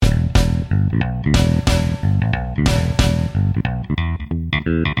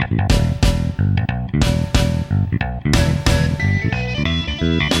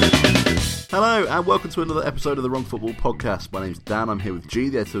and welcome to another episode of the Wrong Football Podcast. My name's Dan, I'm here with G,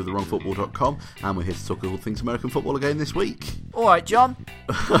 the editor of thewrongfootball.com, and we're here to talk all things American football again this week. Alright, John.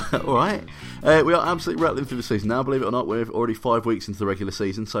 Alright. We are absolutely rattling through the season now, believe it or not. We're already 5 weeks into the regular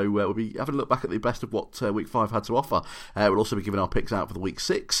season, so we'll be having a look back at the best of what Week 5 had to offer. We'll also be giving our picks out for the Week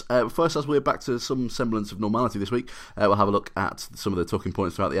 6. First, as we're back to some semblance of normality this week, we'll have a look at some of the talking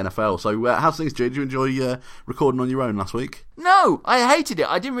points throughout the NFL. So, how's things, G? Did you enjoy recording on your own last week? No, I hated it.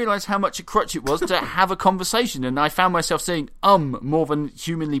 I didn't realise how much a crutch it was to have a conversation, and I found myself saying more than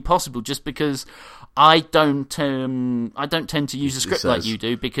humanly possible just because I don't tend to use a script like you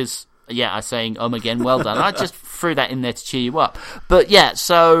do because... Yeah, I'm saying again, well done. I just threw that in there to cheer you up. But yeah,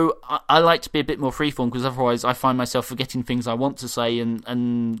 so I like to be a bit more freeform because otherwise I find myself forgetting things I want to say,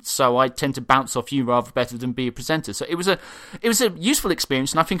 and so I tend to bounce off you rather better than be a presenter. So it was a useful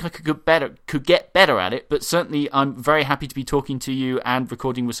experience, and I think I could get better at it. But certainly, I'm very happy to be talking to you and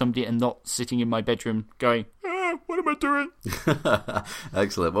recording with somebody and not sitting in my bedroom going, what am I doing?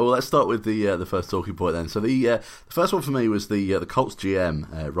 Excellent. Well, let's start with the first talking point then. So the first one for me was the Colts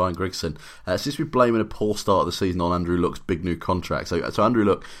GM, Ryan Grigson. Seems to be blaming a poor start of the season on Andrew Luck's big new contract. So Andrew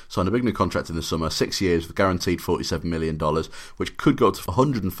Luck signed a big new contract in the summer, 6 years with guaranteed $47 million, which could go up to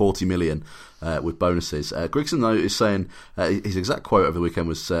 $140 million with bonuses. Grigson, though, is saying, his exact quote over the weekend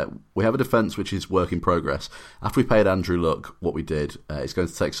was, we have a defence which is work in progress. After we paid Andrew Luck what we did, it's going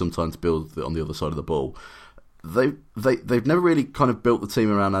to take some time to build on the other side of the ball. They've never really kind of built the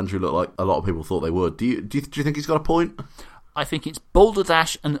team around Andrew Luck like a lot of people thought they would. Do you think he's got a point? I think it's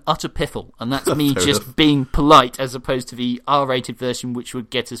balderdash and utter piffle, and that's me just being polite as opposed to the R-rated version which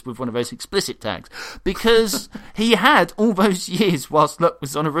would get us with one of those explicit tags. Because he had all those years whilst Luck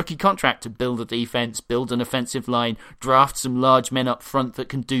was on a rookie contract to build a defence, build an offensive line, draft some large men up front that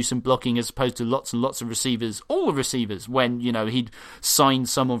can do some blocking as opposed to lots and lots of receivers, all the receivers, when, he'd signed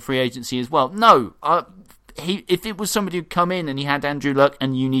some on free agency as well. No, if it was somebody who'd come in and he had Andrew Luck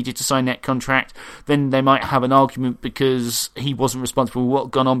and you needed to sign that contract, then they might have an argument because he wasn't responsible for what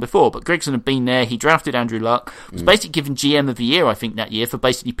had gone on before. But Grigson had been there, he drafted Andrew Luck, was basically given GM of the year, I think, that year for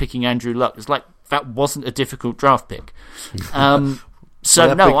basically picking Andrew Luck. It's like, that wasn't a difficult draft pick.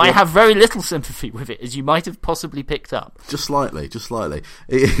 I have very little sympathy with it, as you might have possibly picked up. Just slightly.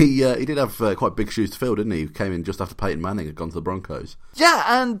 He did have quite big shoes to fill, didn't he? He came in just after Peyton Manning had gone to the Broncos.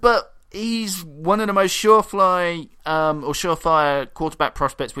 Yeah, but he's one of the most surefire quarterback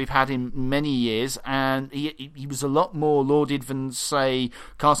prospects we've had in many years, and he was a lot more lauded than, say,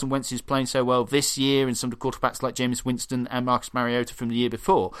 Carson Wentz, who's playing so well this year, and some of the quarterbacks like Jameis Winston and Marcus Mariota from the year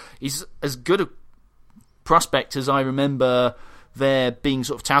before. He's as good a prospect as I remember there being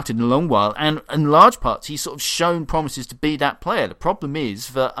sort of touted in a long while, and in large parts he's sort of shown promises to be that player. The problem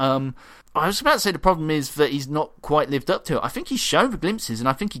is that I was about to say the problem is that he's not quite lived up to it. I think he's shown the glimpses, and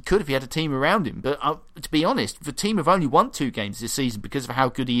I think he could if he had a team around him. But to be honest, the team have only won 2 games this season because of how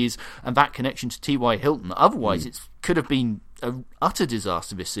good he is and that connection to T.Y. Hilton. Otherwise, it could have been an utter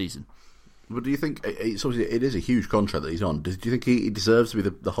disaster this season. But do you think, it's obviously it is a huge contract that he's on, do you think he deserves to be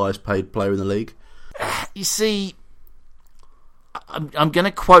the highest paid player in the league? You see, I'm going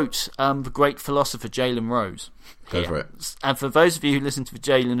to quote the great philosopher Jalen Rose. Go for it. And for those of you who listen to the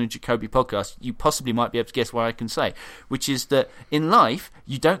Jalen and Jacoby podcast, you possibly might be able to guess what I can say, which is that in life,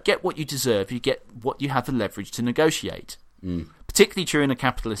 you don't get what you deserve, you get what you have the leverage to negotiate. Particularly true in a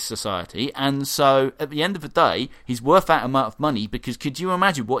capitalist society, and so at the end of the day, he's worth that amount of money because could you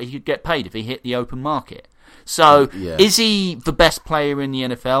imagine what he could get paid if he hit the open market? So, Is he the best player in the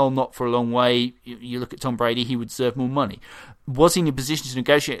NFL? Not for a long way. You look at Tom Brady, he would deserve more money. Was he in a position to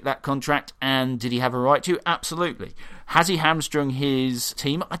negotiate that contract, and did he have a right to? Absolutely. Has he hamstrung his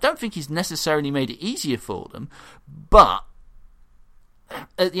team? I don't think he's necessarily made it easier for them, but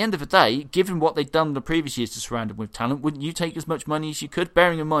at the end of the day, given what they'd done the previous years to surround him with talent, wouldn't you take as much money as you could?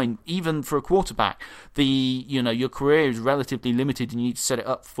 Bearing in mind, even for a quarterback, your career is relatively limited, and you need to set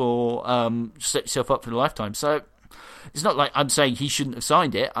yourself up for the lifetime. So it's not like I'm saying he shouldn't have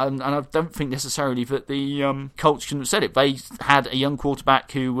signed it, and I don't think necessarily that the Colts shouldn't have said it. They had a young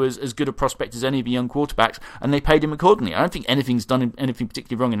quarterback who was as good a prospect as any of the young quarterbacks, and they paid him accordingly. I don't think anything's done anything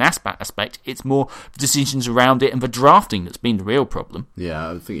particularly wrong in that aspect. It's more the decisions around it and the drafting that's been the real problem.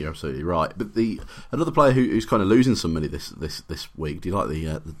 Yeah, I think you're absolutely right. But another player who's kind of losing some money this week, do you like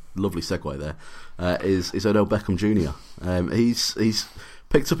the lovely segue there, is Odell Beckham Jr. He's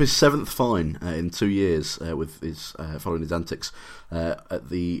picked up his 7th fine in 2 years with his following his antics at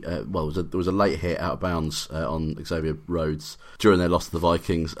the there was a late hit out of bounds on Xavier Rhodes during their loss to the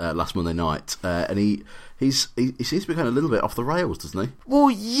Vikings last Monday night, and he he seems to be going a little bit off the rails, doesn't he? Well,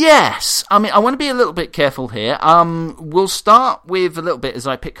 yes. I mean, I want to be a little bit careful here. We'll start with a little bit as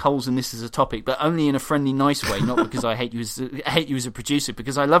I pick holes in this as a topic, but only in a friendly, nice way, not because I hate you as a producer,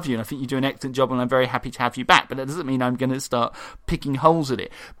 because I love you and I think you do an excellent job and I'm very happy to have you back, but that doesn't mean I'm going to start picking holes at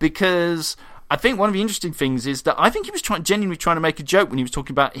it, because I think one of the interesting things is that I think he was genuinely trying to make a joke when he was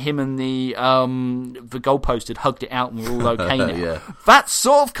talking about him and the goalpost had hugged it out and we're all okay now. Yeah. That's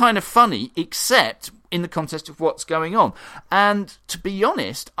sort of kind of funny, except in the context of what's going on. And to be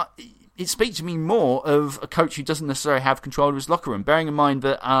honest, it speaks to me more of a coach who doesn't necessarily have control of his locker room, bearing in mind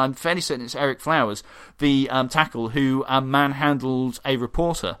that I'm fairly certain it's Eric Flowers, the tackle, who manhandled a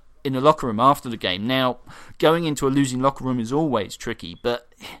reporter in the locker room after the game. Now, going into a losing locker room is always tricky,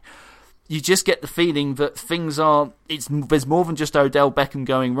 but you just get the feeling that there's more than just Odell Beckham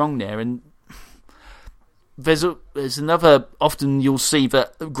going wrong there, and there's another, often you'll see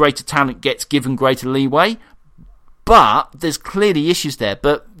that greater talent gets given greater leeway, but there's clearly issues there.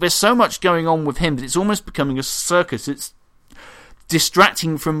 But there's so much going on with him that it's almost becoming a circus. It's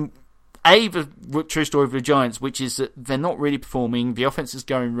distracting from the true story of the Giants, which is that they're not really performing, the offense is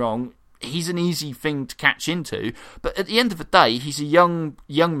going wrong. He's an easy thing to catch into, but at the end of the day, he's a young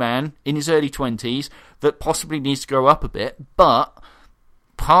man in his early 20s that possibly needs to grow up a bit, but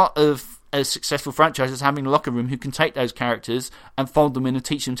part of a successful franchise is having a locker room who can take those characters and fold them in and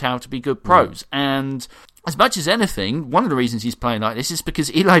teach them how to be good pros. And as much as anything, one of the reasons he's playing like this is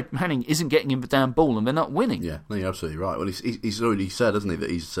because Eli Manning isn't getting him the damn ball and they're not winning. Yeah, no, you're absolutely right. Well, he's already said, hasn't he, that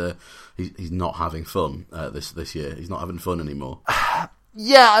he's not having fun this year. He's not having fun anymore.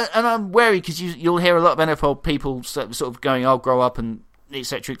 Yeah, and I'm wary because you'll hear a lot of NFL people sort of going, "I'll grow up," and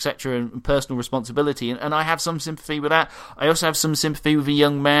etc., and personal responsibility, and I have some sympathy with that. I also have some sympathy with a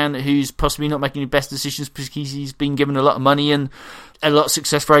young man who's possibly not making the best decisions because he's been given a lot of money and a lot of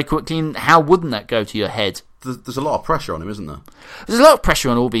success very quickly, and how wouldn't that go to your head? There's a lot of pressure on him, isn't there? There's a lot of pressure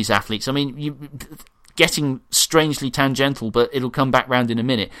on all these athletes. I mean, getting strangely tangential, but it'll come back round in a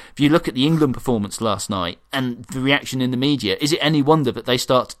minute. If you look at the England performance last night and the reaction in the media, is it any wonder that they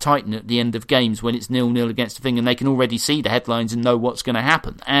start to tighten at the end of games when it's 0-0 against a thing and they can already see the headlines and know what's going to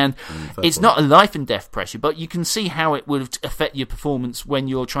happen? And it's not a life and death pressure, but you can see how it would affect your performance when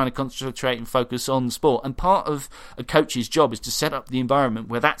you're trying to concentrate and focus on the sport. And part of a coach's job is to set up the environment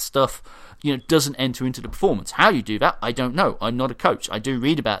where that stuff doesn't enter into the performance. How you do that, I don't know. I'm not a coach. I do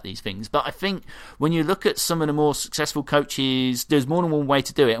read about these things. But I think when you look at some of the more successful coaches, there's more than one way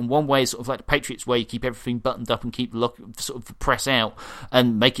to do it. And one way is sort of like the Patriots way, you keep everything buttoned up and keep sort of the press out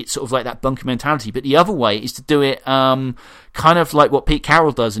and make it sort of like that bunker mentality. But the other way is to do it kind of like what Pete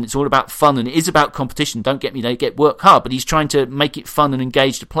Carroll does, and it's all about fun, and it is about competition. Don't get me, they work hard, but he's trying to make it fun and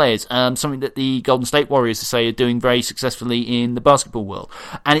engage the players, something that the Golden State Warriors, to say, are doing very successfully in the basketball world.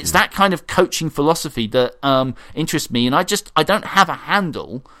 And it's that kind of coaching philosophy that interests me, and I don't have a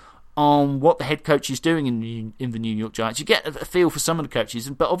handle on what the head coach is doing in the New York Giants. You get a feel for some of the coaches,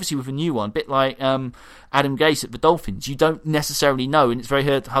 but obviously with a new one, a bit like Adam Gase at the Dolphins, you don't necessarily know, and it's very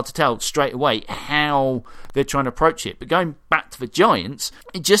hard to tell straight away how they're trying to approach it. But going back to the Giants,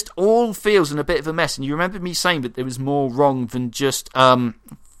 it just all feels in a bit of a mess. And you remember me saying that there was more wrong than just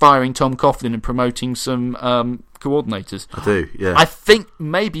firing Tom Coughlin and promoting some coordinators. I do, yeah. I think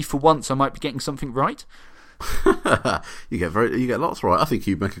maybe for once I might be getting something right. You get lots right. I think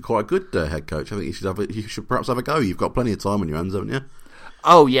you'd make a quite good head coach. I think you should perhaps have a go. You've got plenty of time on your hands, haven't you?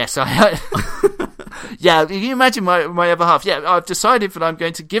 Oh yes, yeah. Can you imagine my other half? Yeah, I've decided that I'm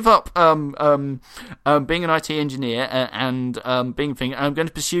going to give up being an IT engineer and being a thing. I'm going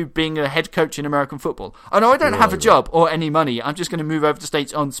to pursue being a head coach in American football. Oh no, I don't have a job or any money. I'm just going to move over to the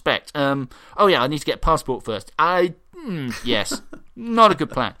States on spec. Oh yeah, I need to get a passport first. Yes, not a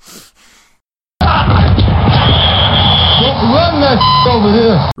good plan. Run that over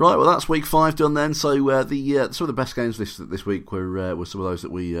here. Right, well that's week 5 done then. So some of the best games this week were some of those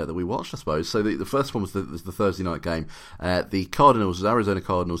that we watched, I suppose. So the first one was the Thursday night game. The Arizona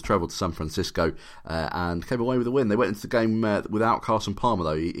Cardinals, travelled to San Francisco and came away with a win. They went into the game without Carson Palmer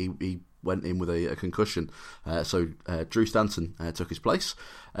though. He went in with a concussion, so Drew Stanton took his place.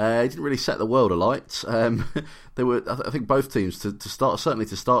 He didn't really set the world alight. They were, I think, both teams to start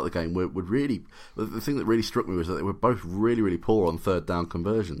the game would really. The thing that really struck me was that they were both really, really poor on third down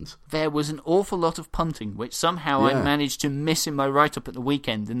conversions. There was an awful lot of punting, which somehow I managed to miss in my write-up at the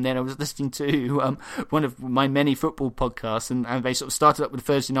weekend. And then I was listening to one of my many football podcasts, and they sort of started up with the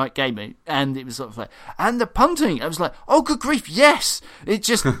Thursday night game, and it was sort of like, and the punting. I was like, oh, good grief, yes! It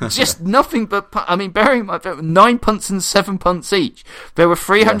just nothing but. I mean, bearing in mind, 9 punts and 7 punts each. There were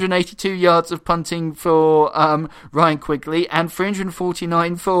 3 382 yards of punting for Ryan Quigley and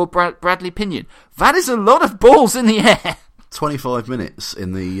 349 for Bradley Pinion. That is a lot of balls in the air. 25 minutes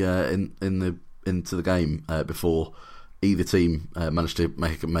in the into the game before either team managed to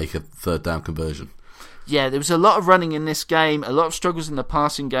make a third down conversion. Yeah, there was a lot of running in this game, a lot of struggles in the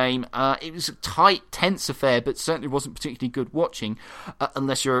passing game. It was a tight, tense affair, but certainly wasn't particularly good watching,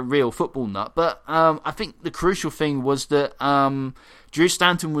 unless you're a real football nut. But I think the crucial thing was that Drew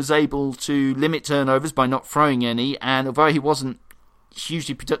Stanton was able to limit turnovers by not throwing any, and although he wasn't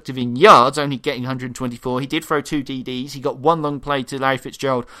hugely productive in yards, only getting 124. He did throw 2 DDs. He got one long play to Larry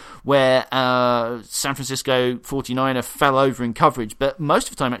Fitzgerald where San Francisco 49er fell over in coverage, but most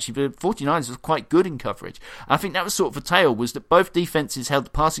of the time actually the 49ers were quite good in coverage. I think that was sort of a tale, was that both defenses held the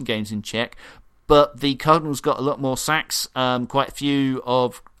passing games in check, but the Cardinals got a lot more sacks, quite a few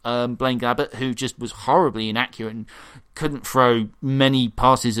of Blaine Gabbert, who just was horribly inaccurate and couldn't throw many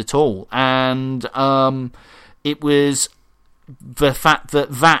passes at all. And it was the fact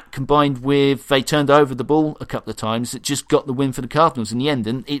that combined with they turned over the ball a couple of times that just got the win for the Cardinals in the end,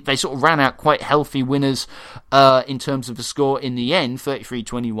 and they sort of ran out quite healthy winners in terms of the score in the end,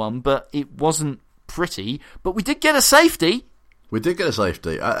 33-21, but it wasn't pretty. But we did get a safety. We did get a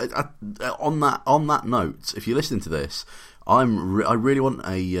safety. On that note, if you're listening to this, I really want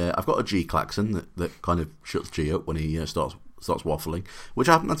I've got a G klaxon that kind of shuts G up when he starts waffling, which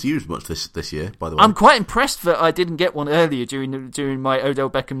I haven't had to use much this year, by the way. I'm quite impressed that I didn't get one earlier during my Odell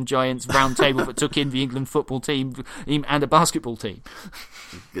Beckham Giants round table that took in the England football team and a basketball team.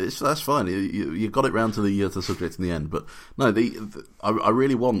 That's fine. You got it round to the subject in the end, but no, I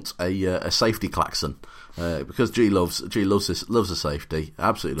really want a safety klaxon. Because G loves a safety.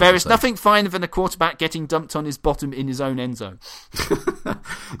 Absolutely. There is nothing finer than a quarterback getting dumped on his bottom in his own end zone.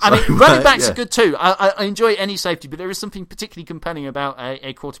 Running backs are good too. I enjoy any safety, but there is something particularly compelling about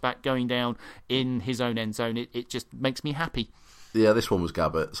a quarterback going down in his own end zone. It just makes me happy. Yeah, this one was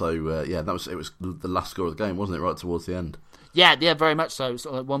Gabbert. So it was the last score of the game, wasn't it? Right towards the end. Yeah, very much so.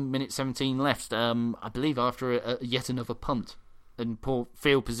 Sort of 1 minute 17 left. I believe after yet another punt and poor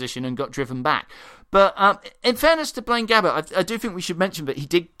field position and got driven back. But in fairness to Blaine Gabbert, I do think we should mention that he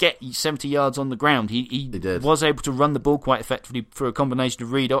did get 70 yards on the ground. He was able to run the ball quite effectively through a combination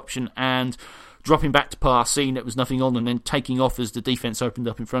of read option and dropping back to pass, seeing that was nothing on, and then taking off as the defense opened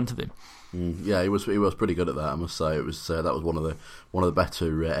up in front of him. Yeah, he was pretty good at that, I must say. It was that was one of the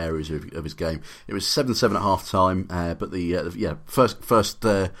better areas of his game. It was 7-7 at half time, but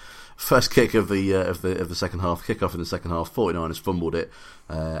the first kick of the second half, kickoff in the second half, 49ers fumbled it,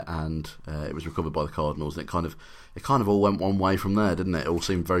 and it was recovered by the Cardinals, and it kind of all went one way from there, didn't it? It all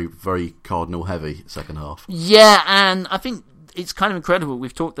seemed very, very Cardinal heavy second half. Yeah, and I think it's kind of incredible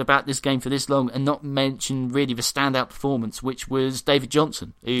we've talked about this game for this long and not mentioned really the standout performance, which was David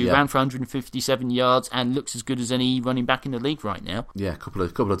Johnson, who ran for 157 yards and looks as good as any running back in the league right now. Yeah, a couple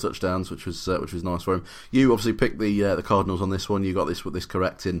of touchdowns, which was nice for him. You obviously picked the Cardinals on this one. You got this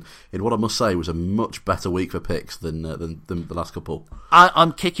correct in what I must say was a much better week for picks than the last couple.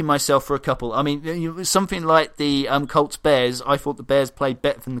 I'm kicking myself for a couple. I mean, something like the Colts Bears. I thought the Bears played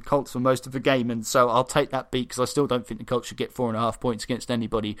better than the Colts for most of the game, and so I'll take that beat because I still don't think the Colts should get 4.5 points against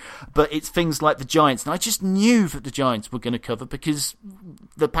anybody. But it's things like the Giants, and I just knew that the Giants were going to cover because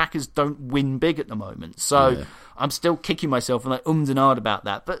the Packers don't win big at the moment. So I'm still kicking myself and and ahhed about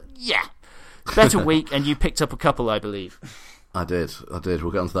that. But yeah, better week, and you picked up a couple, I believe. I did. We'll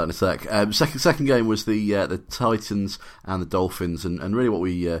get onto that in a sec. Second game was the Titans and the Dolphins, and really what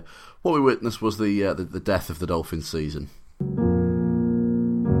we witnessed was the death of the Dolphins season.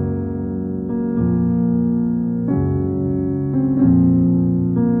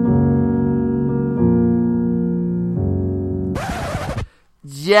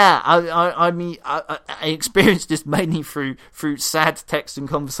 Yeah, I mean, I experienced this mainly through sad texts and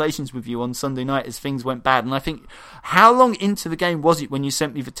conversations with you on Sunday night as things went bad. And I think, how long into the game was it when you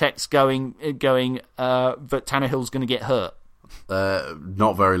sent me the text going that Tannehill's going to get hurt?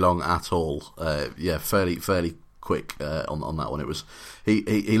 Not very long at all. Fairly quick on that one. It was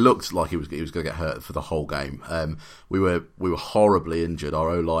he looked like he was going to get hurt for the whole game. We were horribly injured. Our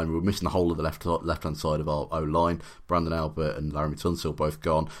O-line, we were missing the whole of the left hand side of our O-line. Brandon Albert and Larry Tunsil both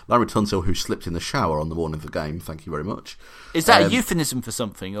gone. Larry Tunsil, who slipped in the shower on the morning of the game. Thank you very much. Is that a euphemism for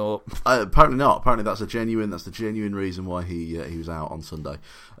something, or apparently not? Apparently that's the genuine reason why he was out on Sunday.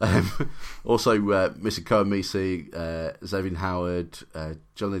 Also missing Cohen Misi, Xavier Howard,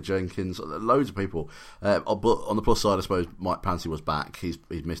 Johnny Jenkins, loads of people. But on the plus side, I suppose Mike Pouncey was back. He's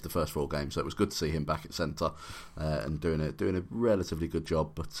missed the first 4 games, so it was good to see him back at centre and doing a relatively good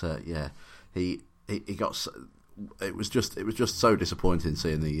job. But he got it was just so disappointing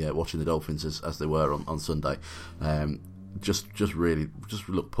seeing watching the Dolphins as they were on Sunday. Just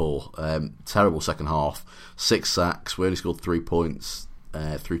looked poor. Terrible second half. 6 sacks. We only scored 3 points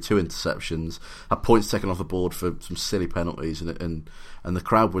through 2 interceptions. Had points taken off the board for some silly penalties, and the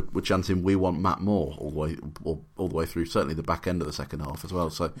crowd were chanting, "We want Matt Moore" all the way through. Certainly the back end of the second half as well.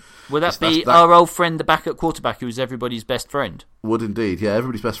 So will that be our old friend, the backup quarterback, who is everybody's best friend? Would indeed, yeah,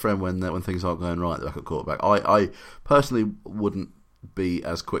 everybody's best friend when things aren't going right. The backup quarterback. I personally wouldn't be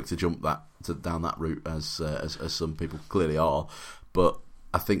as quick to jump down that route as some people clearly are, but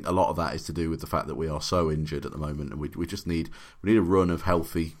I think a lot of that is to do with the fact that we are so injured at the moment, and we just need a run of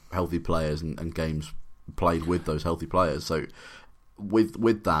healthy players and games played with those healthy players. So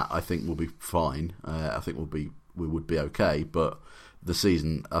with that, I think we'll be fine. I think we would be okay. But the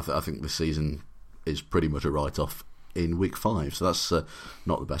season, I think the season is pretty much a write-off in week 5, so that's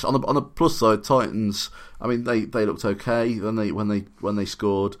not the best. On the plus side, Titans, I mean, they looked okay when they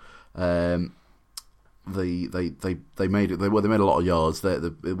scored. They made it. They made a lot of yards.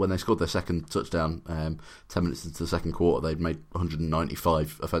 When they scored their second touchdown, 10 minutes into the second quarter, they'd made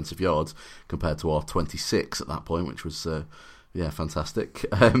 195 offensive yards compared to our 26 at that point, which was fantastic.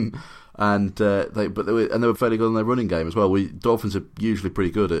 And they were fairly good on their running game as well. Dolphins are usually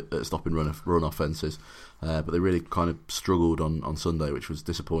pretty good at stopping run offenses, but they really kind of struggled on Sunday, which was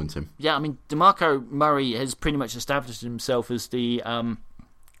disappointing. Yeah, I mean, DeMarco Murray has pretty much established himself as the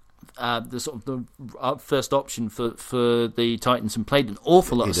sort of the first option for the Titans, and played an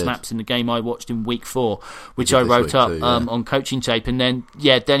awful lot of snaps in the game I watched in week 4, which I wrote up on coaching tape. And then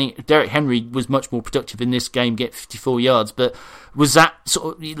Derrick Henry was much more productive in this game, get 54 yards. But was that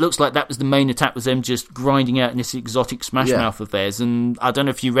sort of? It looks like that was the main attack, was them just grinding out in this exotic smash mouth of theirs. And I don't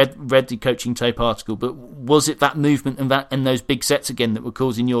know if you read the coaching tape article, but was it that movement and those big sets again that were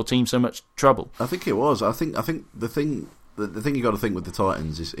causing your team so much trouble? I think it was. I think the thing. The thing you got to think with the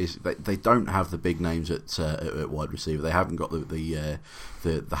Titans is they don't have the big names at wide receiver. They haven't got the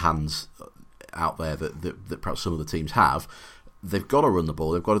hands out there that perhaps some of the teams have. They've got to run the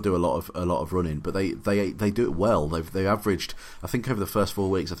ball. They've got to do a lot of running, but they do it well. They've averaged, I think over the first 4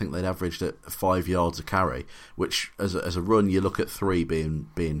 weeks, I think they'd averaged at 5 yards a carry, which as a run you look at 3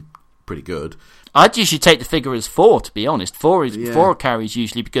 being pretty good. I'd usually take the figure as 4, to be honest. 4 carries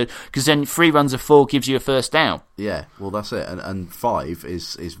usually because then 3 runs of 4 gives you a first down. Yeah, well that's it, and 5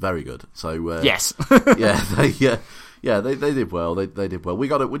 is very good. So yes, they did well. They did well. We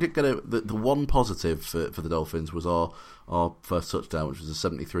did get the one positive for the Dolphins was our first touchdown, which was a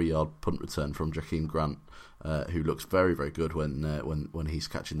 73-yard punt return from Jakeem Grant, who looks very very good when he's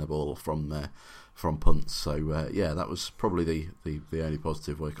catching the ball from punts. So that was probably the only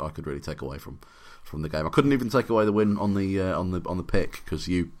positive I could really take away from the game. I couldn't even take away the win on the pick, because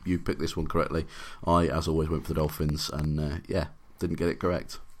you picked this one correctly. I, as always, went for the Dolphins and didn't get it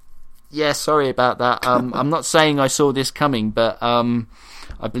correct. Yeah, sorry about that. I'm not saying I saw this coming, but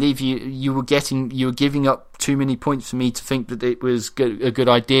I believe you were giving up too many points for me to think that it was a good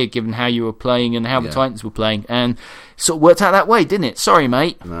idea, given how you were playing and how the Titans were playing, and it sort of worked out that way, didn't it? Sorry,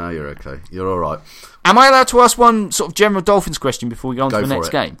 mate. No, you're okay. You're all right. Am I allowed to ask one sort of general Dolphins question before we go on to the next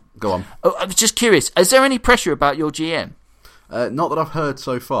game? Go on. Oh, I was just curious. Is there any pressure about your GM? Not that I've heard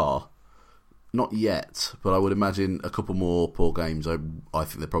so far. Not yet, but I would imagine a couple more poor games. I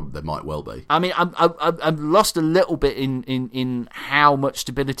think there might well be. I mean, I've lost a little bit in how much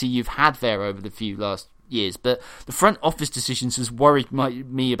stability you've had there over the few last years, but the front office decisions has worried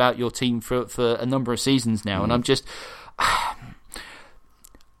me about your team for a number of seasons now, and I'm just.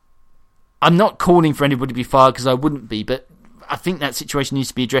 I'm not calling for anybody to be fired, because I wouldn't be, but I think that situation needs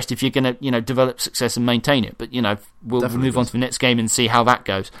to be addressed if you're going to develop success and maintain it. But we'll move on to the next game and see how that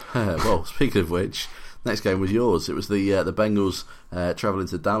goes. Well, speaking of which, next game was yours. It was the Bengals travelling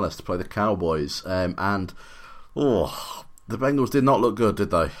to Dallas to play the Cowboys, and the Bengals did not look good, did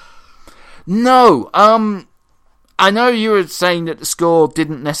they? No. I know you were saying that the score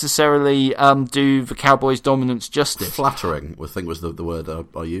didn't necessarily do the Cowboys' dominance justice. Flattering, I think was the word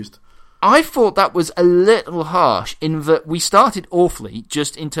I used. I thought that was a little harsh, in that we started awfully,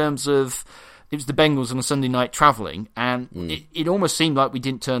 just in terms of it was the Bengals on a Sunday night travelling, and it almost seemed like we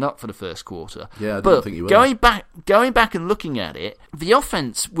didn't turn up for the first quarter. Yeah, I didn't think you were. Going back and looking at it, the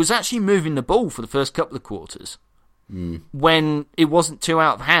offense was actually moving the ball for the first couple of quarters. When it wasn't too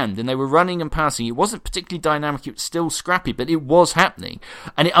out of hand and they were running and passing. It wasn't particularly dynamic, it was still scrappy, but it was happening.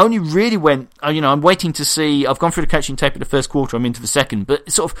 And it only really went, I'm waiting to see, I've gone through the coaching tape of the first quarter, I'm into the second, but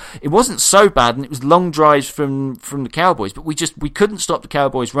it wasn't so bad, and it was long drives from the Cowboys, but we couldn't stop the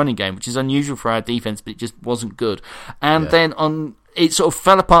Cowboys running game, which is unusual for our defense, but it just wasn't good. And then it sort of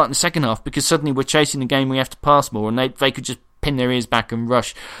fell apart in the second half because suddenly we're chasing the game, we have to pass more, and they could just pin their ears back and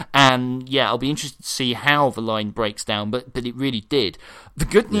rush. And yeah, I'll be interested to see how the line breaks down, but it really did. The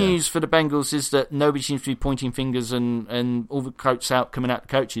good news for the Bengals is that nobody seems to be pointing fingers, and all the quotes coming out the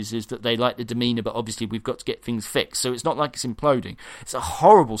coaches is that they like the demeanour, but obviously we've got to get things fixed. So it's not like it's imploding. It's a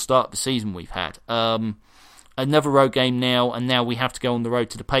horrible start of the season we've had. Another road game now, and now we have to go on the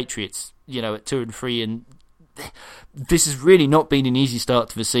road to the Patriots, at 2-3, and this has really not been an easy start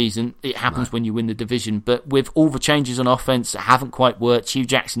to the season. It happens when you win the division, but with all the changes on offense that haven't quite worked, Hugh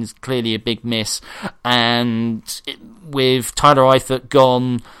Jackson is clearly a big miss, and with Tyler Eifert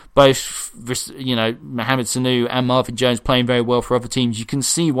gone, both Mohamed Sanu and Marvin Jones playing very well for other teams, you can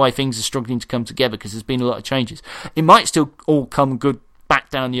see why things are struggling to come together because there's been a lot of changes. It might still all come good back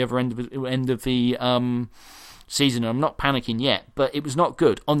down the other end of the season. I'm not panicking yet, but it was not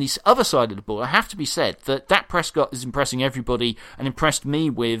good. On the other side of the ball, I have to be said that Dak Prescott is impressing everybody and impressed me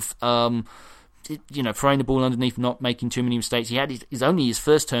with throwing the ball underneath, not making too many mistakes. He had only his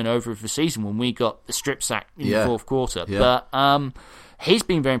first turnover of the season when we got the strip sack in the fourth quarter. Yeah. But he's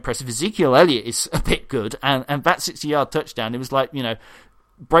been very impressive. Ezekiel Elliott is a bit good, and that 60-yard touchdown, it was like,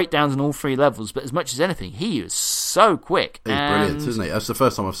 breakdowns on all three levels, but as much as anything, he is so quick. He's brilliant, isn't he? That's the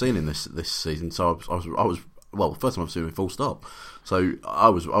first time I've seen him this season, so I was first time I've seen him full stop. So I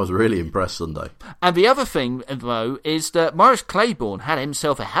was really impressed Sunday. And the other thing, though, is that Morris Claiborne had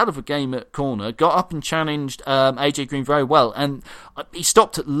himself a hell of a game at corner, got up and challenged AJ Green very well, and he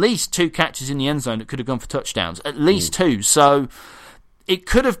stopped at least 2 catches in the end zone that could have gone for touchdowns, at least 2. So it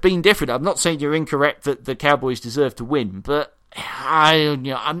could have been different. I'm not saying you're incorrect that the Cowboys deserve to win, but I'm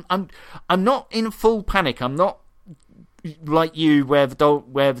not in full panic. I'm not like you, where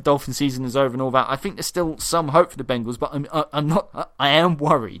the Dolphin season is over and all that. I think there's still some hope for the Bengals, but I'm not. I am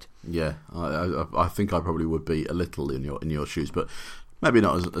worried. Yeah, I think I probably would be a little in your shoes, but maybe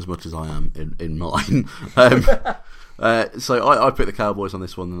not as much as I am in mine. So I picked the Cowboys on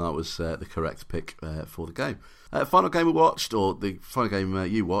this one, and that was the correct pick for the game. Final game we watched, or the final game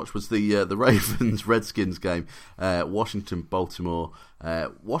you watched, was the Ravens-Redskins game, Washington-Baltimore.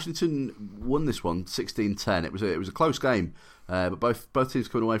 Washington won this one 16-10. It was a close game, but both teams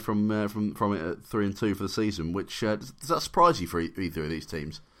coming away from it at 3-2 for the season. Which does that surprise you for either of these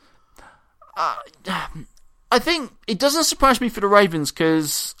teams? I think it doesn't surprise me for the Ravens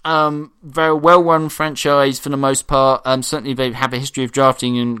because they're a well-run franchise for the most part. Certainly they have a history of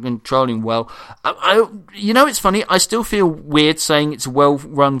drafting and controlling well. It's funny. I still feel weird saying it's a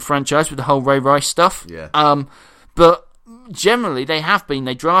well-run franchise with the whole Ray Rice stuff. Yeah. But generally they have been.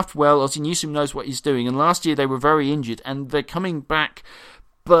 They draft well. Ozzie Newsome knows what he's doing. And last year they were very injured and they're coming back,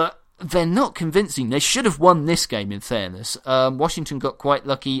 but they're not convincing. They should have won this game, in fairness. Washington got quite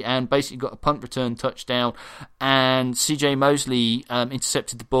lucky and basically got a punt return touchdown, and CJ Mosley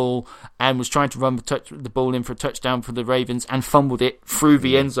intercepted the ball and was trying to run the ball in for a touchdown for the Ravens and fumbled it through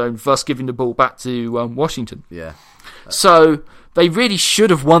the end zone, thus giving the ball back to Washington. Yeah. So they really should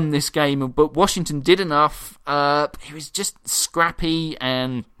have won this game, but Washington did enough. It was just scrappy,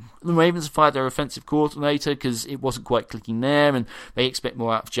 and the Ravens fired their offensive coordinator because it wasn't quite clicking there, and they expect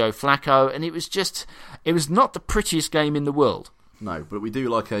more out of Joe Flacco, and it was not the prettiest game in the world. No, but we do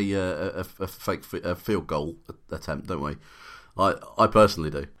like a fake field goal attempt, don't we? I personally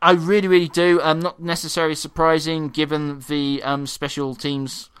do. I really, really do. Not necessarily surprising given the special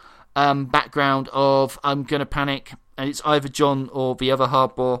teams background of I'm going to panic, and it's either John or the other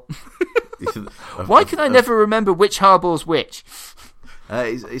Harbaugh. Why can I never remember which Harbaugh's which?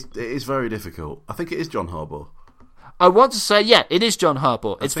 It is very difficult. I think it is John Harbaugh. I want to say, yeah, it is John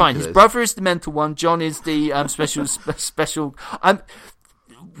Harbaugh. It's fine. His brother is the mental one. John is the special.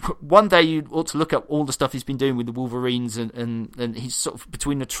 One day you ought to look up all the stuff he's been doing with the Wolverines, and he's sort of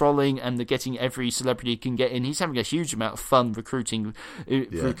between the trolling and the getting every celebrity he can get in. He's having a huge amount of fun recruiting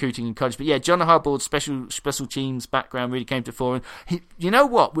in college. But yeah, John Harbaugh's special teams background really came to the fore. And you know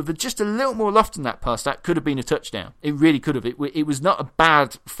what? With just a little more loft in that pass, that could have been a touchdown. It really could have. It was not a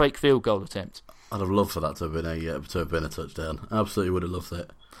bad fake field goal attempt. I'd have loved for that to have been a touchdown. Absolutely would have loved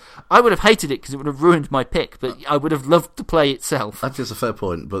it. I would have hated it because it would have ruined my pick, but I would have loved the play itself. That's just a fair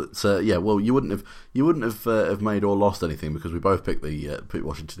point, but yeah, well, you wouldn't have made or lost anything because we both picked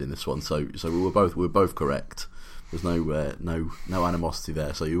Washington in this one, so we were both correct. There's no animosity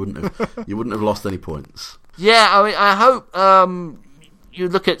there, so you wouldn't have lost any points. Yeah, I hope you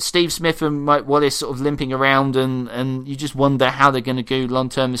look at Steve Smith and Mike Wallace sort of limping around, and you just wonder how they're going to go long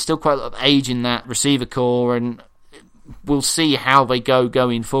term. There's still quite a lot of age in that receiver core, and we'll see how they go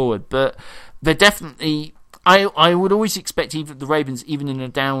going forward. But they're definitely, I would always expect even the Ravens, even in a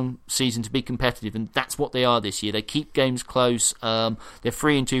down season, to be competitive, and that's what they are this year. They keep games close. They're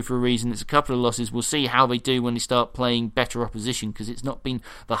 3-2 for a reason. There's a couple of losses. We'll see how they do when they start playing better opposition, because it's not been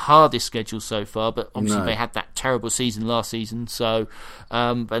the hardest schedule so far, but obviously they had that terrible season last season, so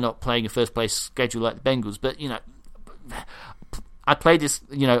they're not playing a first place schedule like the Bengals. But I play this.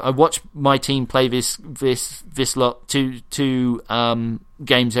 I watch my team play this lot two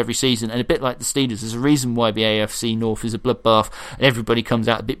games every season, and a bit like the Steelers, there's a reason why the AFC North is a bloodbath, and everybody comes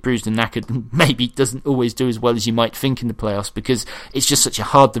out a bit bruised and knackered, and maybe doesn't always do as well as you might think in the playoffs, because it's just such a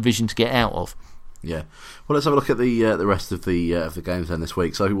hard division to get out of. Yeah. Well, let's have a look at the rest of the games then this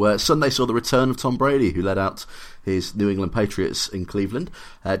week. So Sunday saw the return of Tom Brady, who led out his New England Patriots in Cleveland.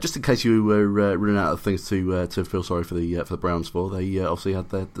 Just in case you were running out of things to feel sorry for the Browns for, they obviously had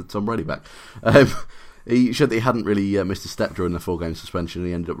the Tom Brady back. He said that he hadn't really missed a step during the 4-game suspension, and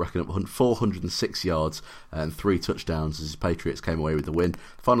he ended up racking up 406 yards and 3 touchdowns as his Patriots came away with the win.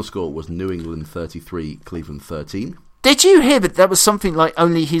 The final score was New England 33, Cleveland 13. Did you hear that was something like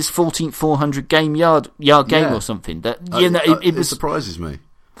only his 14th 400 yard game or something? It surprises me.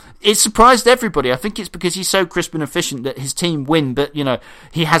 It surprised everybody. I think it's because he's so crisp and efficient that his team win, but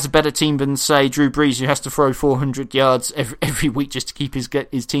he has a better team than, say, Drew Brees, who has to throw 400 yards every week just to keep his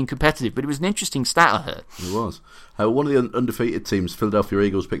team competitive. But it was an interesting stat I heard. It was. One of the undefeated teams, Philadelphia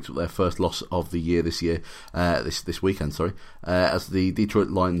Eagles, picked up their first loss of the year this weekend, as the Detroit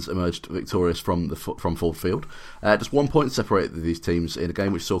Lions emerged victorious from Ford Field. Just 1 point separated these teams in a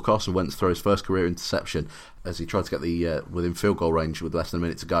game which saw Carson Wentz throw his first career interception as he tried to get within field goal range with less than a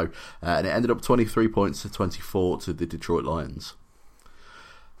minute to go, and it ended up 23 points to 24 to the Detroit Lions.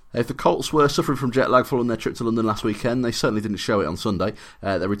 If the Colts were suffering from jet lag following their trip to London last weekend, they certainly didn't show it on Sunday.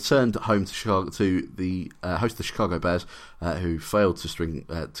 They returned home to Chicago to host the Chicago Bears, who failed to string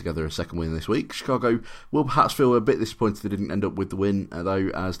together a second win this week. Chicago will perhaps feel a bit disappointed they didn't end up with the win, though,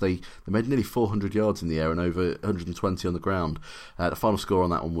 as they made nearly 400 yards in the air and over 120 on the ground. The final score on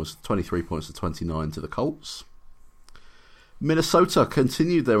that one was 23 points to 29 to the Colts. Minnesota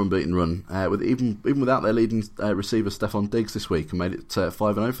continued their unbeaten run, with even without their leading receiver Stephon Diggs this week, and made it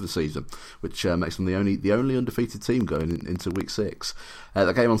 5-0 for the season, which makes them the only undefeated team going into Week 6.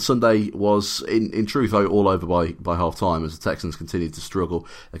 That game on Sunday was, in truth, all over by half time, as the Texans continued to struggle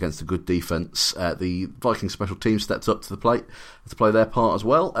against a good defense. The Vikings special team stepped up to the plate to play their part as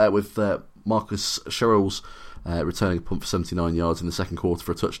well, with Marcus Sherrills returning a punt for 79 yards in the second quarter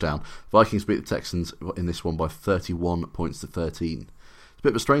for a touchdown. Vikings beat the Texans in this one by 31 points to 13. It's a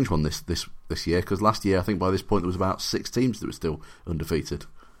bit of a strange one this year, because last year I think by this point there was about 6 teams that were still undefeated.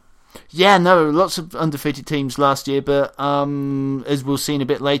 Yeah, no, lots of undefeated teams last year, but as we'll see in a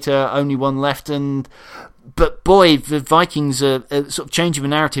bit later, only one left. But boy, the Vikings are sort of changing the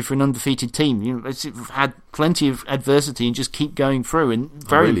narrative for an undefeated team. They've had plenty of adversity and just keep going through. And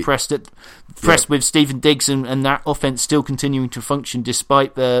very impressed with Stephen Diggs and that offense still continuing to function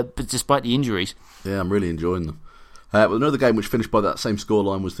despite the injuries. Yeah, I'm really enjoying them. Well, another game which finished by that same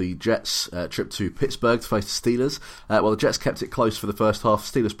scoreline was the Jets' trip to Pittsburgh to face the Steelers. While the Jets kept it close for the first half,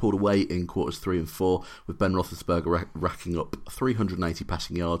 Steelers pulled away in quarters 3 and 4, with Ben Roethlisberger racking up 380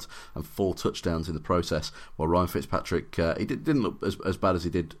 passing yards and 4 touchdowns in the process, while Ryan Fitzpatrick, he didn't look as bad as he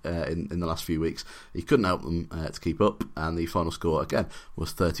did in the last few weeks. He couldn't help them to keep up, and the final score, again,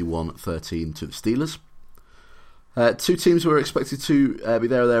 was 31-13 to the Steelers. 2 teams who are expected to be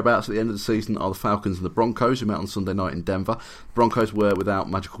there or thereabouts at the end of the season are the Falcons and the Broncos, who met on Sunday night in Denver. The Broncos were without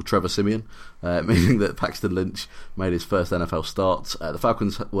Magical Trevor Siemian, meaning that Paxton Lynch made his first NFL start. The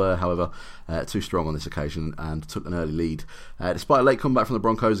Falcons were, however, too strong on this occasion and took an early lead. Despite a late comeback from the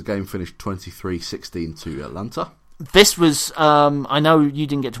Broncos, the game finished 23-16 to Atlanta. This was, I know you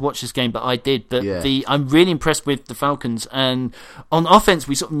didn't get to watch this game, but I did. But yeah. I'm really impressed with the Falcons. And on offense,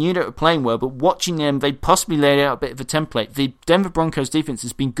 we sort of knew they were playing well, but watching them, they possibly laid out a bit of a template. The Denver Broncos defense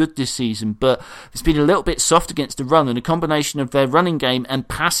has been good this season, but it's been a little bit soft against the run. And a combination of their running game and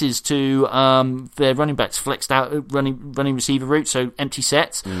passes to their running backs, flexed out running receiver routes, so empty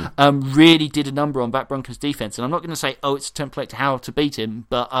sets, really did a number on that Broncos defense. And I'm not going to say, it's a template to how to beat him,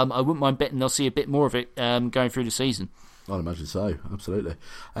 but I wouldn't mind betting they'll see a bit more of it going through the season. I'd imagine so, absolutely.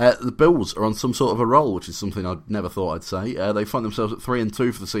 The Bills are on some sort of a roll, which is something I'd never thought I'd say. They find themselves at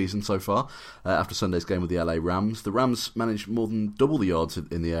 3-2 for the season so far, after Sunday's game with the LA Rams. The Rams managed more than double the yards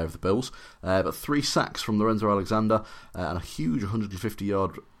in the air of the Bills, but 3 sacks from Lorenzo Alexander and a huge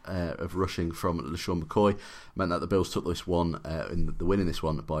 150-yard of rushing from LaShawn McCoy meant that the Bills took this one, the win in this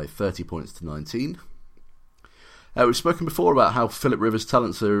one by 30 points to 19. We've spoken before about how Philip Rivers'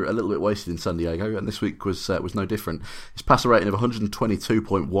 talents are a little bit wasted in San Diego, and this week was no different. His passer rating of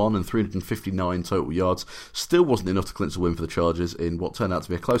 122.1 and 359 total yards still wasn't enough to clinch a win for the Chargers in what turned out to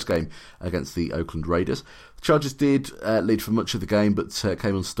be a close game against the Oakland Raiders. The Chargers did lead for much of the game, but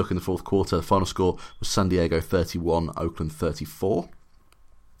came unstuck in the fourth quarter. The final score was San Diego 31, Oakland 34.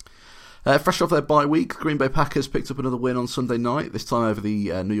 Fresh off their bye week, Green Bay Packers picked up another win on Sunday night, this time over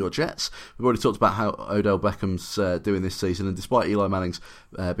the New York Jets. We've already talked about how Odell Beckham's doing this season, and despite Eli Manning's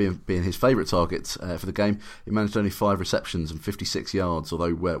being his favourite target for the game, he managed only 5 receptions and 56 yards,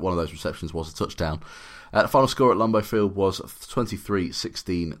 although one of those receptions was a touchdown. The final score at Lambeau Field was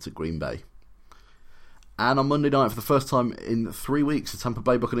 23-16 to Green Bay. And on Monday night, for the first time in 3 weeks, the Tampa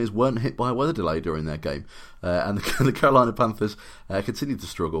Bay Buccaneers weren't hit by a weather delay during their game. And the Carolina Panthers continued to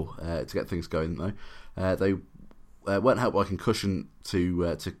struggle to get things going, though. They weren't helped by concussion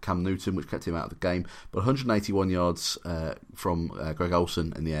to Cam Newton, which kept him out of the game. But 181 yards from Greg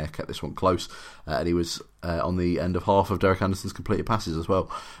Olsen in the air kept this one close. And he was on the end of half of Derek Anderson's completed passes as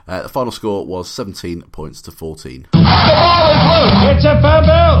well. The final score was 17 points to 14. The ball is loose. It's a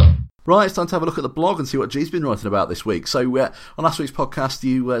fumble. Right, it's time to have a look at the blog and see what G's been writing about this week. So, on last week's podcast,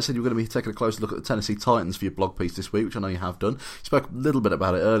 you said you were going to be taking a closer look at the Tennessee Titans for your blog piece this week, which I know you have done. You spoke a little bit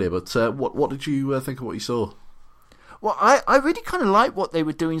about it earlier, but what did you think of what you saw? Well, I really kind of like what they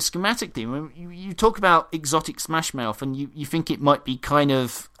were doing schematically. I mean, you talk about exotic smash mouth, and you think it might be kind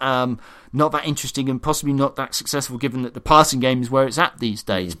of not that interesting and possibly not that successful, given that the passing game is where it's at these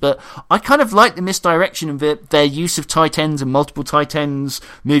days. But I kind of like the misdirection of their use of tight ends and multiple tight ends,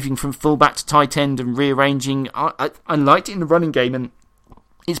 moving from fullback to tight end and rearranging. I liked it in the running game, and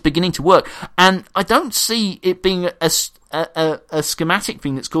it's beginning to work. And I don't see it being a schematic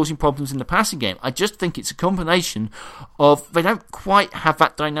thing that's causing problems in the passing game. I just think it's a combination of they don't quite have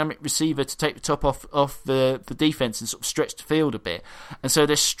that dynamic receiver to take the top off the defense and sort of stretch the field a bit, and so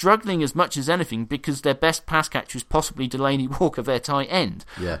they're struggling as much as anything because their best pass catcher is possibly Delaney Walker, their tight end.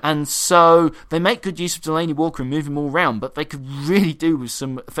 Yeah. And so they make good use of Delaney Walker and move him all around, but they could really do with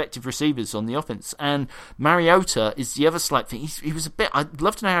some effective receivers on the offense. And Mariota is the other slight thing. He was a bit. I'd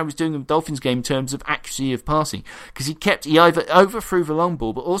love to know how he was doing in the Dolphins game in terms of accuracy of passing, because he either overthrew the long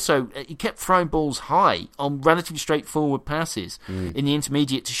ball, but also he kept throwing balls high on relatively straightforward passes in the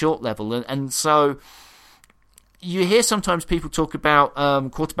intermediate to short level. And so you hear sometimes people talk about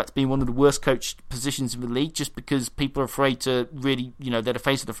quarterbacks being one of the worst coached positions in the league just because people are afraid to really, they're the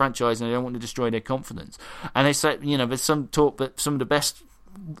face of the franchise and they don't want to destroy their confidence. And they say, there's some talk that some of the best,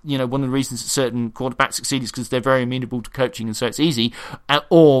 one of the reasons that certain quarterbacks succeed is because they're very amenable to coaching and so it's easy,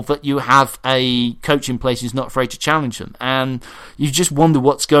 or that you have a coach in place who's not afraid to challenge them. And you just wonder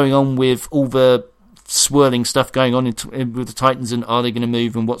what's going on with all the swirling stuff going on with the Titans, and are they going to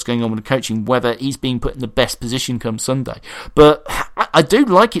move, and what's going on with the coaching, whether he's being put in the best position come Sunday. But I do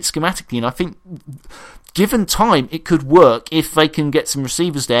like it schematically, and I think given time it could work if they can get some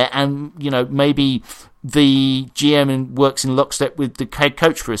receivers there, and maybe the GM works in lockstep with the head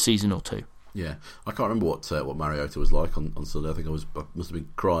coach for a season or two. Yeah, I can't remember what Mariota was like on Sunday. I think I must have been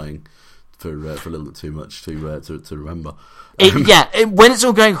crying for a little bit too much to remember. When it's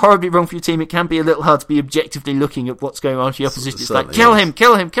all going horribly wrong for your team, it can be a little hard to be objectively looking at what's going on for the opposition. It's like, kill him.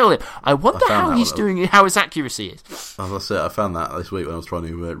 I wonder how he's doing, how his accuracy is. As I said, I found that this week when I was trying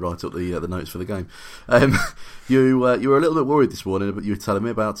to write up the notes for the game. You were a little bit worried this morning, but you were telling me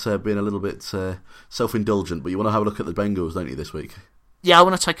about being a little bit self-indulgent, but you want to have a look at the Bengals, don't you, this week? Yeah, I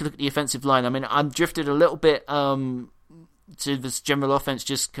want to take a look at the offensive line. I mean, I'm drifted a little bit to this general offense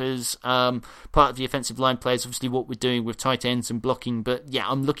just because part of the offensive line play is obviously what we're doing with tight ends and blocking. But yeah,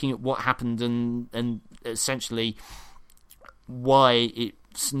 I'm looking at what happened and essentially why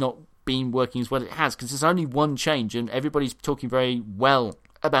it's not been working as well as it has, because there's only one change and everybody's talking very well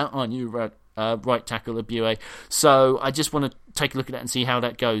about our new right tackle, Abue. So I just want to take a look at that and see how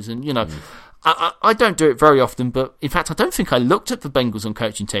that goes. And, I don't do it very often, but in fact, I don't think I looked at the Bengals on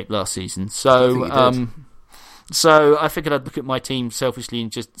coaching tape last season. So, so I figured I'd look at my team selfishly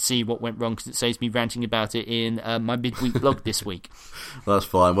and just see what went wrong, because it saves me ranting about it in my midweek blog this week. That's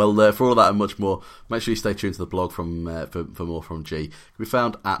fine. Well, for all that and much more, make sure you stay tuned to the blog for more from G. It can be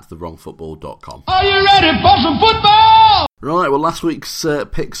found at thewrongfootball.com. Are you ready for some football? Right, well, last week's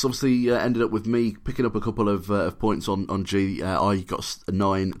picks obviously ended up with me picking up a couple of points on G. I got a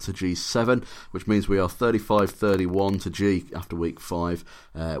 9 to G's 7, which means we are 35-31 to G after week 5,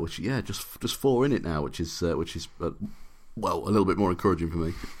 which, just 4 in it now, which is a little bit more encouraging for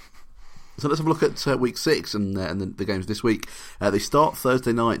me. So let's have a look at week 6 and the games this week. They start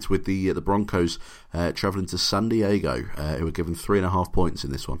Thursday night with the Broncos travelling to San Diego, who were given 3.5 points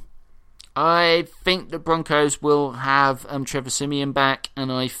in this one. I think the Broncos will have Trevor Siemian back,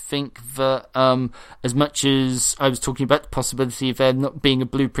 and I think that as much as I was talking about the possibility of there not being a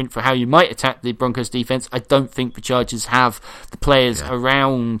blueprint for how you might attack the Broncos defense, I don't think the Chargers have the players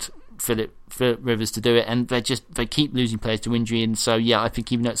around Philip Rivers to do it, and they keep losing players to injury, and so I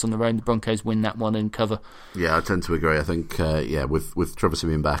think even though it's on their own, the Broncos win that one and cover. Yeah, I tend to agree. I think with Trevor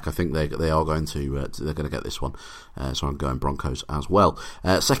Siemian back, I think they are going to they're going to get this one. So I'm going Broncos as well.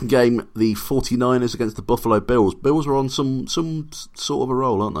 Second game, the 49ers against the Buffalo Bills. Bills are on some sort of a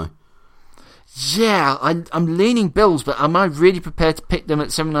roll, aren't they? Yeah, I'm leaning Bills, but am I really prepared to pick them at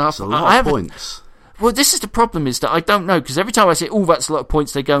 7.5? It's a lot of points. Well, this is the problem, is that I don't know, because every time I say, that's a lot of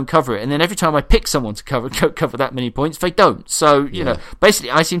points, they go and cover it, and then every time I pick someone to cover that many points, they don't. So, you know, basically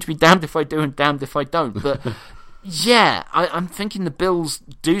I seem to be damned if I do and damned if I don't. But, I'm thinking the Bills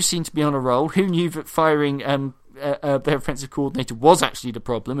do seem to be on a roll. Who knew that firing their offensive coordinator was actually the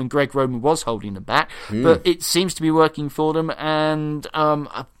problem, and Greg Roman was holding them back? But it seems to be working for them, and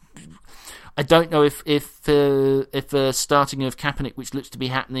I don't know if the starting of Kaepernick, which looks to be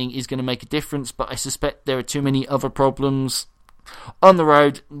happening, is going to make a difference, but I suspect there are too many other problems. On the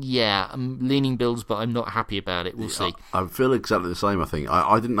road, I'm leaning Bills, but I'm not happy about it. We'll see. I feel exactly the same, I think.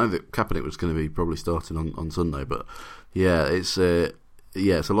 I didn't know that Kaepernick was going to be probably starting on Sunday, but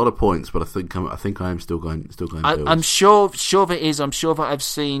it's a lot of points, but I think I am still going Bills. I'm sure that is. I'm sure that I've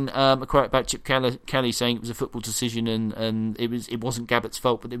seen a quote about Chip Kelly saying it was a football decision, and it wasn't Gabbett's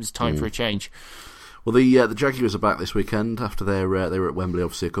fault, but it was time for a change. Well, the Jaguars are back this weekend after they were at Wembley.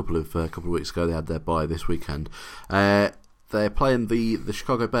 Obviously, a couple of weeks ago they had their bye this weekend. They're playing the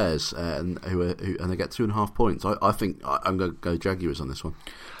Chicago Bears, and they get 2.5 points. I think I'm going to go Jaguars on this one.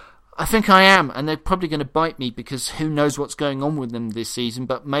 I think I am, and they're probably going to bite me because who knows what's going on with them this season,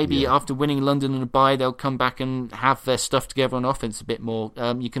 but maybe after winning London and a bye, they'll come back and have their stuff together on offense a bit more.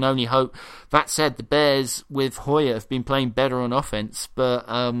 You can only hope. That said, the Bears with Hoyer have been playing better on offense, but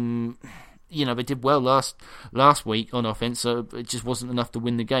they did well last week on offense, so it just wasn't enough to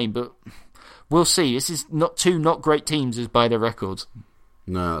win the game, but we'll see. This is not great teams as by their records.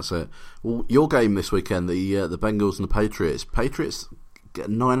 No, that's it. Well, your game this weekend, the Bengals and the Patriots. Patriots get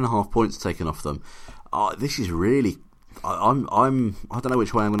 9.5 points taken off them. This is really. I don't know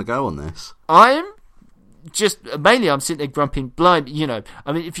which way I'm going to go on this. I'm sitting there grumping blind.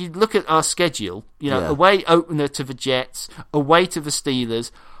 If you look at our schedule, away opener to the Jets, away to the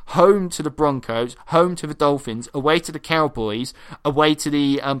Steelers, home to the Broncos, home to the Dolphins, away to the Cowboys, away to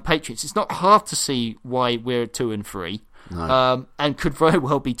the Patriots. It's not hard to see why we're 2-3, and could very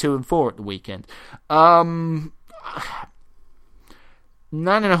well be 2-4 at the weekend.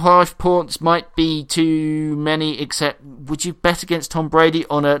 9.5 points might be too many, except would you bet against Tom Brady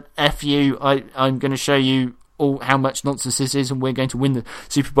on a FU? I'm going to show you how much nonsense this is, and we're going to win the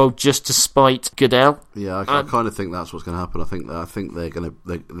Super Bowl just to spite Goodell. Yeah, I kind of think that's what's going to happen. I think they're going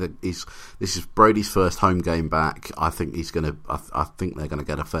to. This is Brady's first home game back. I think he's going to. I think they're going to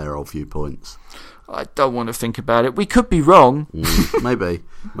get a fair old few points. I don't want to think about it. We could be wrong. Maybe.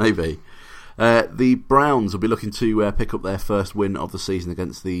 The Browns will be looking to pick up their first win of the season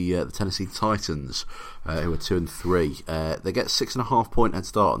against the Tennessee Titans, who are 2-3. They get 6.5 point head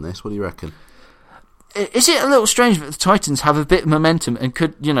start on this. What do you reckon? Is it a little strange that the Titans have a bit of momentum and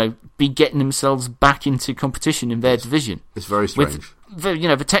could, be getting themselves back into competition in their division? It's very strange.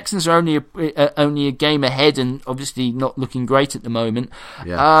 The Texans are only a game ahead and obviously not looking great at the moment.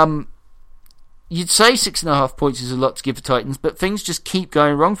 Yeah. You'd say 6.5 points is a lot to give the Titans, but things just keep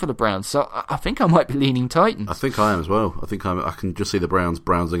going wrong for the Browns. So I think I might be leaning Titans. I think I am as well. I think I can just see the Browns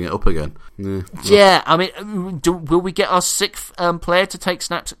browsing it up again. Yeah. Will we get our sixth player to take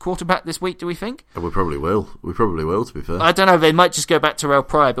snaps at quarterback this week, do we think? We probably will. To be fair. I don't know. They might just go back to Terrell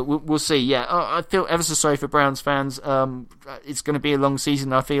Pryor, but we'll see. Yeah, I feel ever so sorry for Browns fans. It's going to be a long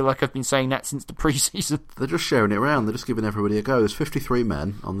season. I feel like I've been saying that since the preseason. They're just sharing it around. They're just giving everybody a go. There's 53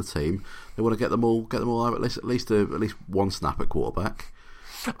 men on the team. They want to get them all out at least one snap at quarterback.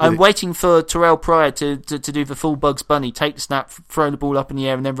 I'm waiting for Terrell Pryor to do the full Bugs Bunny, take the snap, throw the ball up in the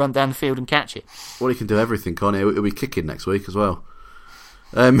air, and then run down the field and catch it. Well, he can do everything, can't he? He'll be kicking next week as well.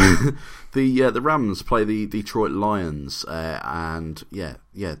 The Rams play the Detroit Lions, and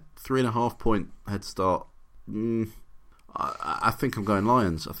 3.5 point head start. I think I'm going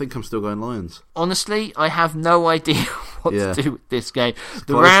Lions. I think I'm still going Lions. Honestly, I have no idea what to do with this game.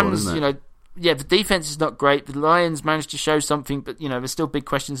 The Rams, the defense is not great. The Lions managed to show something, but there's still big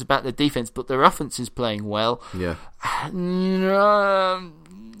questions about their defense. But their offense is playing well. Yeah.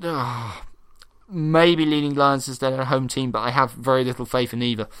 Maybe leaning Lions as their home team, but I have very little faith in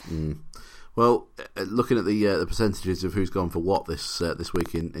either. Well, looking at the percentages of who's gone for what this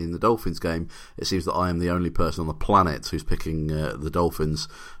week in the Dolphins game, it seems that I am the only person on the planet who's picking the Dolphins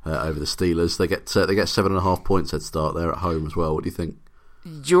over the Steelers. They get 7.5 points head start there at home as well. What do you think?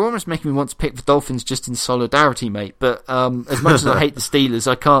 You're almost making me want to pick the Dolphins just in solidarity, mate. But as much as I hate the Steelers,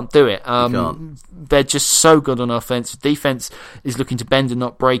 I can't do it. They're just so good on offense. Defense is looking to bend and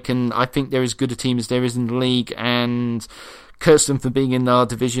not break, and I think they're as good a team as there is in the league. And curse them for being in our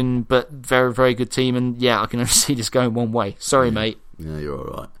division, but very, very good team. And yeah, I can only see this going one way. Sorry, mate. Yeah, you're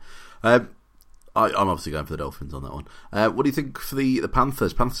all right. I'm obviously going for the Dolphins on that one. What do you think for the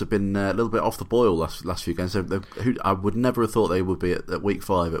Panthers? Panthers have been a little bit off the boil last few games. I would never have thought they would be at week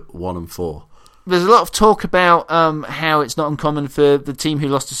 5 at 1-4. There's a lot of talk about how it's not uncommon for the team who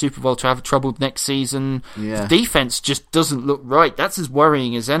lost the Super Bowl to have trouble next season. Yeah. The defense just doesn't look right. That's as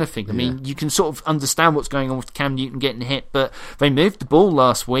worrying as anything. I mean, you can sort of understand what's going on with Cam Newton getting hit, but they moved the ball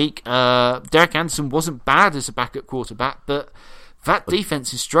last week. Derek Anderson wasn't bad as a backup quarterback, but that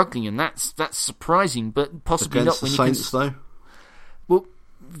defense is struggling, and that's surprising, but possibly against not when the you Saints, though. Well,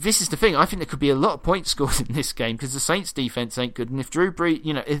 this is the thing. I think there could be a lot of points scored in this game because the Saints' defense ain't good. And if Drew Brees,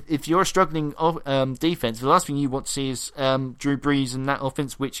 if you're a struggling defense, the last thing you want to see is Drew Brees and that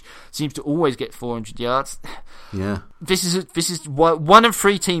offense, which seems to always get 400 yards. Yeah, this is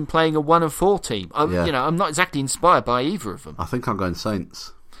 1-3 team playing a 1-4 team. I'm not exactly inspired by either of them. I think I'm going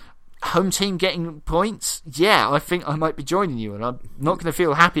Saints. Home team getting points? Yeah, I think I might be joining you, and I'm not going to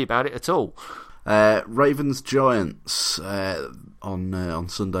feel happy about it at all. Ravens Giants on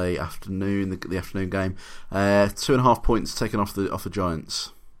Sunday afternoon, the afternoon game. 2.5 points taken off the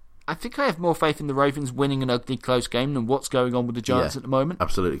Giants. I think I have more faith in the Ravens winning an ugly close game than what's going on with the Giants at the moment.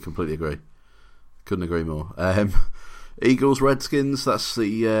 Absolutely, completely agree. Couldn't agree more. Eagles Redskins. That's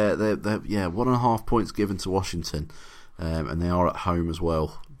the 1.5 points given to Washington, and they are at home as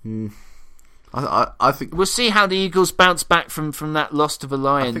well. I think we'll see how the Eagles bounce back from that loss to the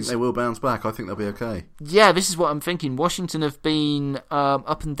Lions. I think they will bounce back. I think they'll be okay. Yeah, this is what I'm thinking. Washington have been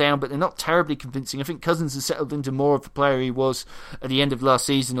up and down, but they're not terribly convincing. I think Cousins has settled into more of the player he was at the end of last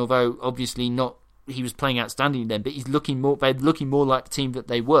season, although obviously not. He was playing outstanding then, but they're looking more like the team that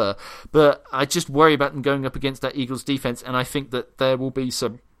they were. But I just worry about them going up against that Eagles defense, and I think that there will be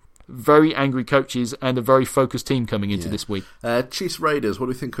some very angry coaches and a very focused team coming into this week. Chiefs Raiders. What do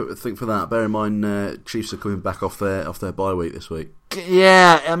we think for that? Bear in mind, Chiefs are coming back off their bye week this week.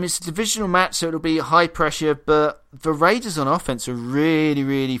 Yeah, it's a divisional match, so it'll be high pressure, but the Raiders on offense are really,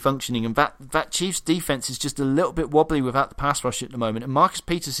 really functioning, and that Chiefs defense is just a little bit wobbly without the pass rush at the moment. And Marcus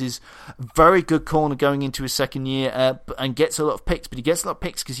Peters is a very good corner going into his second year and gets a lot of picks, but he gets a lot of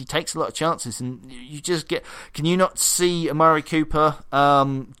picks because he takes a lot of chances, and you just get. Can you not see Amari Cooper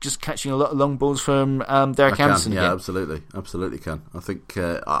just catching a lot of long balls from Derek Anderson? Yeah, again? absolutely can. I think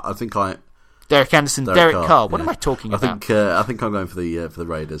Derek Anderson, Derek Carr. What am I talking about? I think I'm going for the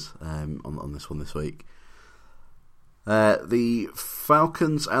Raiders on this one this week. The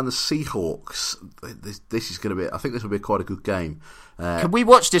Falcons and the Seahawks. This is going to be. I think this will be quite a good game. Can we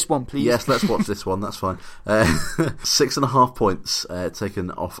watch this one, please? Yes, let's watch this one. That's fine. 6.5 points taken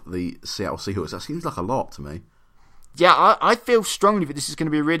off the Seattle Seahawks. That seems like a lot to me. Yeah, I feel strongly that this is going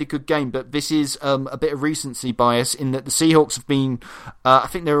to be a really good game, but this is a bit of recency bias in that the Seahawks have been, I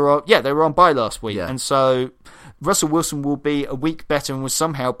think they were on bye last week, and so Russell Wilson will be a week better and was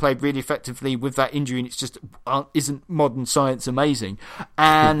somehow played really effectively with that injury, and it's just isn't modern science amazing.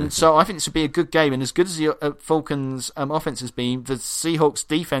 And so I think this will be a good game, and as good as the Falcons' offense has been, the Seahawks'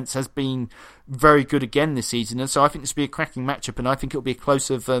 defense has been very good again this season, and so I think this will be a cracking matchup, and I think it'll be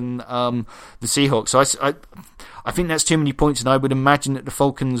closer than the Seahawks. So I think that's too many points, and I would imagine that the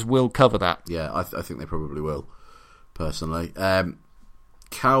Falcons will cover that. Yeah, I think they probably will, personally.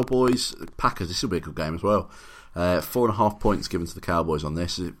 Cowboys, Packers, this will be a good game as well. 4.5 points given to the Cowboys on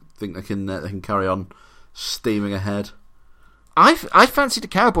this. I think they can carry on steaming ahead. I fancy the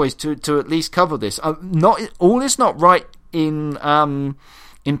Cowboys to at least cover this. All is not right in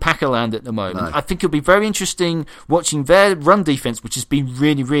Packerland at the moment. No. I think it'll be very interesting watching their run defense, which has been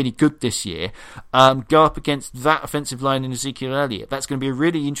really, really good this year, go up against that offensive line in Ezekiel Elliott. That's going to be a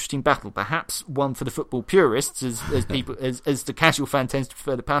really interesting battle, perhaps one for the football purists, as people as the casual fan tends to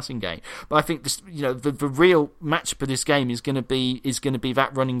prefer the passing game. But I think the real matchup of this game is going to be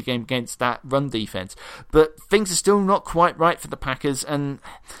that running game against that run defense. But things are still not quite right for the Packers, and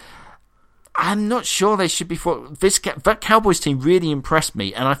I'm not sure they should be for this. That Cowboys team really impressed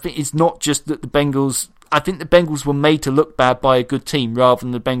me, and I think it's not just that the Bengals. I think the Bengals were made to look bad by a good team rather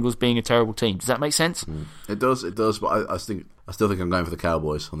than the Bengals being a terrible team. Does that make sense? It does. But I still think I'm going for the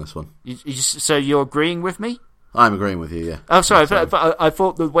Cowboys on this one. So you're agreeing with me? I'm agreeing with you. Yeah. I'm sorry, but I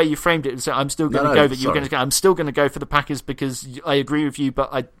thought the way you framed it was I'm still going to go that you're going to go. I'm still going to go for the Packers because I agree with you,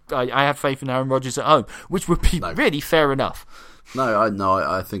 but I have faith in Aaron Rodgers at home, which would be really fair enough.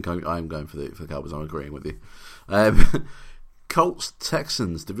 I think I'm going for the Cowboys. I'm agreeing with you. Colts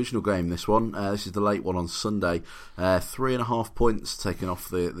Texans divisional game. This one. This is the late one on Sunday. 3.5 points taken off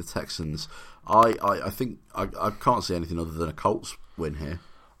the Texans. I think I can't see anything other than a Colts win here.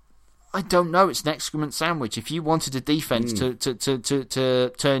 I don't know. It's an excrement sandwich. If you wanted a defense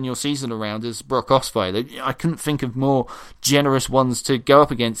to turn your season around as Brock Osweiler, I couldn't think of more generous ones to go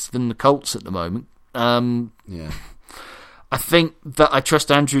up against than the Colts at the moment. Yeah. I think that I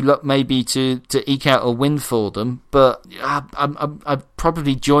trust Andrew Luck maybe to eke out a win for them, but I'd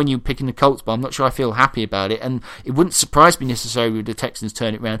probably join you picking the Colts, but I'm not sure I feel happy about it, and it wouldn't surprise me necessarily if the Texans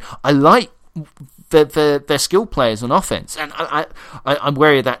turn it around. I like their skill players on offense, and I'm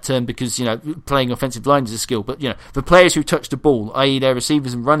wary of that term because playing offensive line is a skill, but the players who touch the ball, i.e. their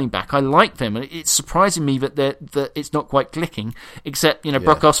receivers and running back, I like them, and it's surprising me that it's not quite clicking. Except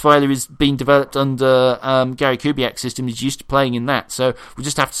Brock Osweiler is being developed under Gary Kubiak's system. He's used to playing in that, so we'll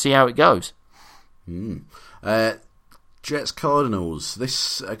just have to see how it goes. Jets Cardinals. I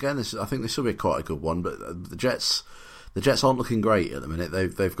think this will be quite a good one, but the Jets aren't looking great at the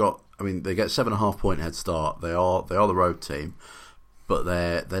minute. They've got. I mean, they get 7.5 point head start. They are the road team, but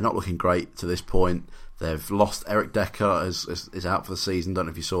they're not looking great to this point. They've lost Eric Decker is out for the season. Don't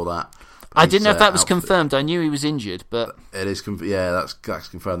know if you saw that. I didn't know if that was confirmed. I knew he was injured, but it is. That's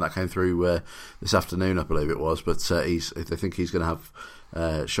confirmed. That came through this afternoon, I believe it was. But they think he's going to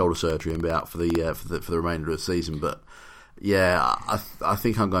have shoulder surgery and be out for the remainder of the season. But yeah, I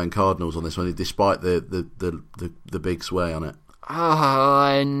think I'm going Cardinals on this one, despite the big sway on it.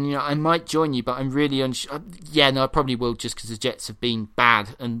 I might join you, but I'm really unsure. Yeah, no, I probably will, just because the Jets have been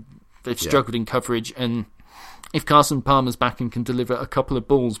bad and they've struggled in coverage. And if Carson Palmer's back and can deliver a couple of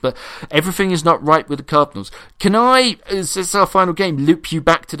balls, but everything is not right with the Cardinals. Can I, as this is our final game, loop you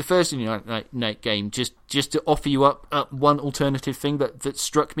back to the first night game, just to offer you up one alternative thing that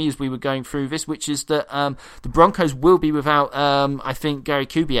struck me as we were going through this, which is that the Broncos will be without, I think, Gary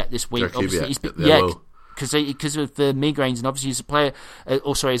Kubiak this week. Because of the migraines, and obviously as a player,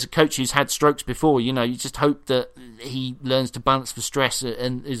 as a coach who's had strokes before, you just hope that he learns to balance the stress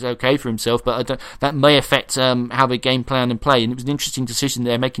and is okay for himself. But that may affect how they game plan and play. And it was an interesting decision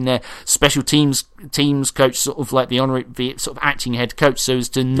they're making their special teams coach sort of like the sort of acting head coach, so as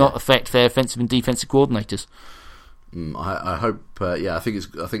to not affect their offensive and defensive coordinators. I hope. I think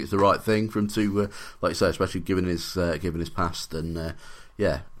it's the right thing for him to, like you say, especially given his past. And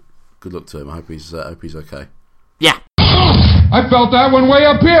good luck to him. I hope he's okay. Yeah. I felt that one way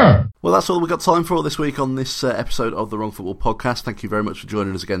up here. Well, that's all we've got time for this week on this episode of the Wrong Football Podcast. Thank you very much for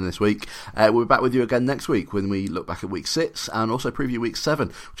joining us again this week. We'll be back with you again next week when we look back at Week 6 and also preview Week 7,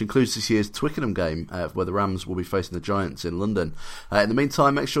 which includes this year's Twickenham game, where the Rams will be facing the Giants in London. In the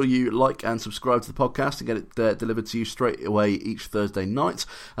meantime, make sure you like and subscribe to the podcast and get it delivered to you straight away each Thursday night.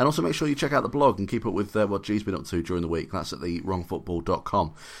 And also make sure you check out the blog and keep up with what G's been up to during the week. That's at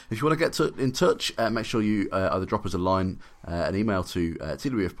thewrongfootball.com. If you want to get in touch, make sure you either drop us a line, an email to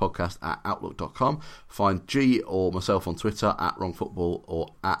twfpodcast@outlook.com. Find G or myself on Twitter at wrongfootball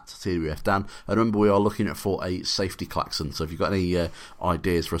or at twfdan. And remember, we are looking for a safety klaxon. So if you've got any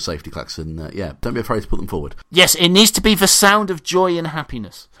ideas for a safety klaxon, don't be afraid to put them forward. Yes, it needs to be the sound of joy and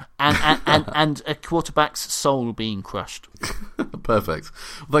happiness, and a quarterback's soul being crushed. Perfect.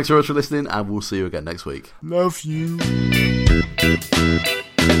 Well, thanks very much for listening, and we'll see you again next week. Love you.